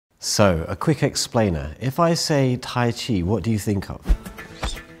So, a quick explainer. If I say Tai Chi, what do you think of?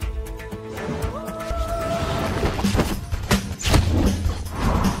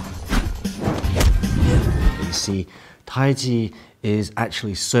 You see, Tai Chi is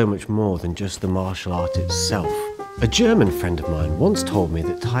actually so much more than just the martial art itself. A German friend of mine once told me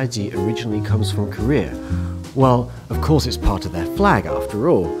that Tai Chi originally comes from Korea. Well, of course it's part of their flag after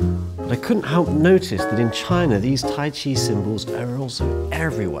all, but I couldn't help notice that in China these Tai Chi symbols are also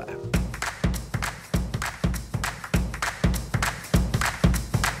everywhere.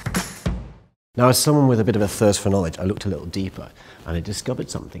 Now, as someone with a bit of a thirst for knowledge, I looked a little deeper and I discovered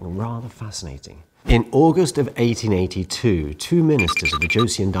something rather fascinating. In August of 1882, two ministers of the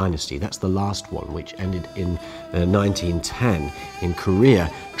Joseon dynasty, that's the last one, which ended in 1910 in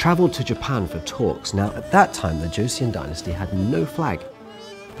Korea, travelled to Japan for talks. Now, at that time, the Joseon dynasty had no flag.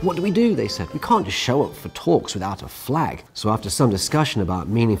 What do? They said. We can't just show up for talks without a flag. So after some discussion about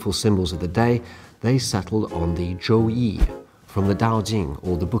meaningful symbols of the day, they settled on the Zhouyi, from the Tao Jing,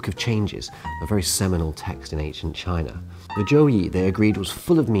 or the Book of Changes, a very seminal text in ancient China. The Zhouyi, they agreed, was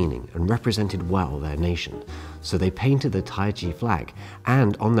full of meaning and represented well their nation. So they painted the Tai Chi flag,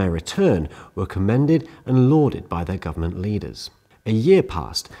 and on their return were commended and lauded by their government leaders. A year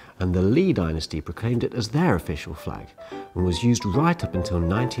passed, and the Li dynasty proclaimed it as their official flag, and was used right up until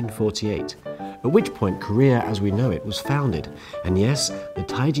 1948, at which point Korea as we know it was founded, and yes, the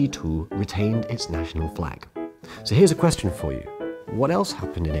Taiji too retained its national flag. So here's a question for you. What else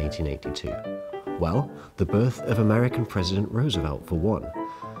happened in 1882? Well, the birth of American President Roosevelt for one.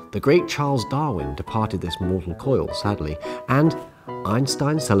 The great Charles Darwin departed this mortal coil, sadly, and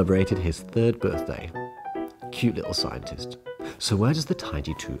Einstein celebrated his third birthday. Cute little scientist. So where does the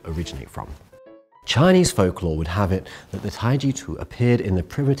Taiji Tu originate from? Chinese folklore would have it that the Taiji Tu appeared in the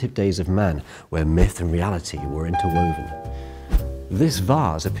primitive days of man, where myth and reality were interwoven. This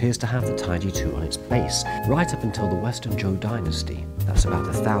vase appears to have the Taiji Tu on its base, right up until the Western Zhou dynasty. That's about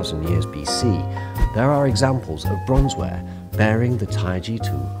 1,000 years BC. There are examples of bronzeware bearing the Taiji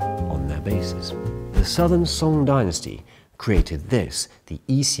Tu on their bases. The Southern Song dynasty created this, the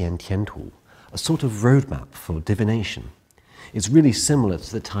Yixian Tiantu, a sort of roadmap for divination. It's really similar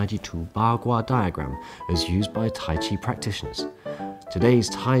to the Taiji Tu Bagua diagram as used by Tai Chi practitioners. Today's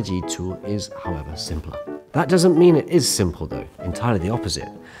Taiji Tu is, however, simpler. That doesn't mean it is simple though, entirely the opposite.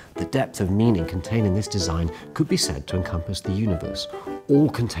 The depth of meaning contained in this design could be said to encompass the universe, all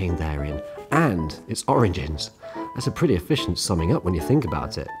contained therein, and its origins. That's a pretty efficient summing up when you think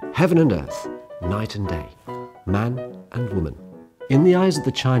about it. Heaven and earth, night and day, man and woman. In the eyes of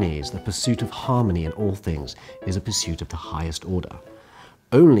the Chinese, the pursuit of harmony in all things is a pursuit of the highest order.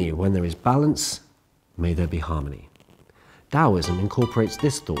 Only when there is balance, may there be harmony. Taoism incorporates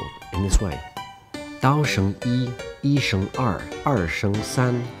this thought in this way. 道生一，一生二，二生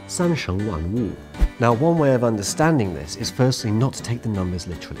三，三生万物. Now, one way of understanding this is firstly not to take the numbers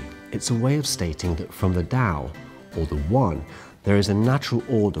literally. It's a way of stating that from the Tao, or the One, there is a natural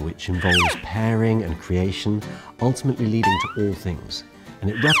order which involves pairing and creation, ultimately leading to all things. And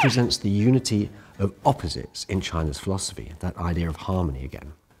it represents the unity of opposites in China's philosophy, that idea of harmony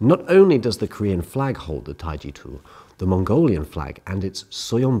again. Not only does the Korean flag hold the Taiji Tu, the Mongolian flag and its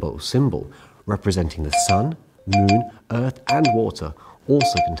Soyombo symbol, representing the sun, moon, earth and water,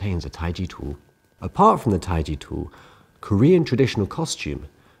 also contains a Taiji Tu. Apart from the Taiji Tu, Korean traditional costume,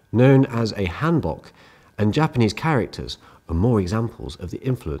 known as a hanbok, and Japanese characters are more examples of the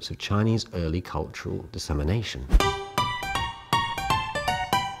influence of Chinese early cultural dissemination.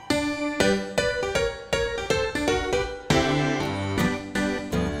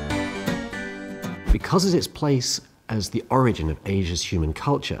 Because of its place as the origin of Asia's human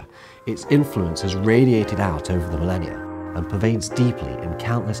culture, its influence has radiated out over the millennia and pervades deeply in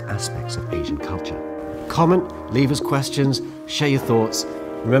countless aspects of Asian culture. Comment, leave us questions, share your thoughts.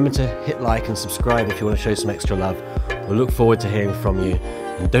 Remember to hit like and subscribe if you want to show some extra love. We'll look forward to hearing from you.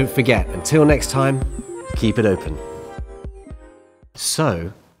 And don't forget, until next time, keep it open.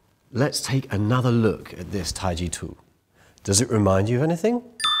 So, let's take another look at this Taiji Tu. Does it remind you of anything?